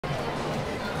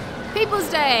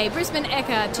People's Day, Brisbane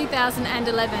Ekka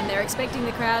 2011. They're expecting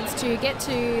the crowds to get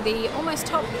to the almost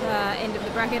top end of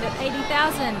the bracket at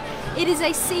 80,000. It is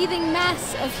a seething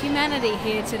mass of humanity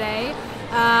here today.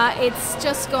 It's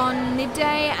just gone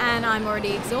midday and I'm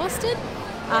already exhausted.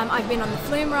 I've been on the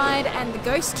flume ride and the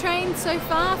ghost train so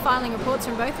far, filing reports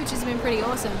from both, which has been pretty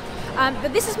awesome.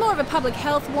 But this is more of a public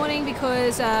health warning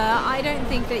because I don't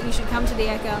think that you should come to the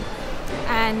Ekka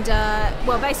and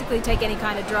well, basically take any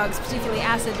kind of drugs, particularly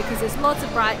acid, because there's lots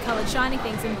of bright coloured shiny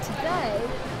things. And today,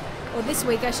 or this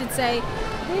week I should say,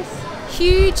 this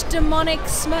huge demonic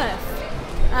Smurf.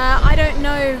 I don't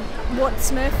know what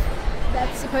Smurf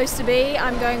that's supposed to be.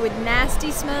 I'm going with nasty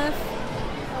Smurf.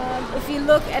 If you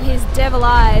look at his devil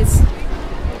eyes,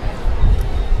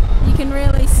 you can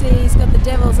really see he's got the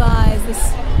devil's eyes.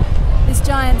 This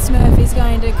giant Smurf is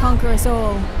going to conquer us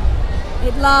all.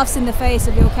 It laughs in the face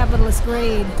of your capitalist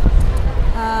greed.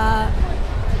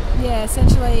 Yeah,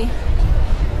 essentially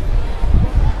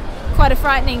quite a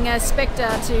frightening spectre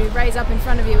to raise up in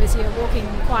front of you as you're walking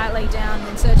quietly down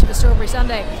in search of a strawberry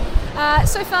sundae.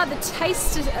 So far, the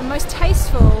most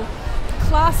tasteful,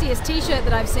 classiest t-shirt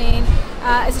that I've seen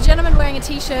is a gentleman wearing a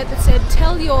t-shirt that said,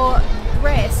 "Tell your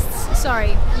breasts,"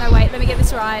 sorry, no wait, let me get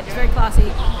this right, it's very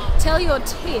classy, "Tell your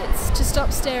tits to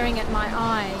stop staring at my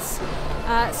eyes."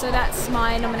 So that's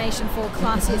my nomination for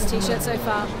classiest t-shirt so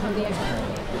far of the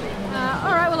Ekka.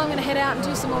 Alright, well I'm going to head out and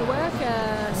do some more work.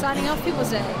 Signing off, People's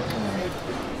Day.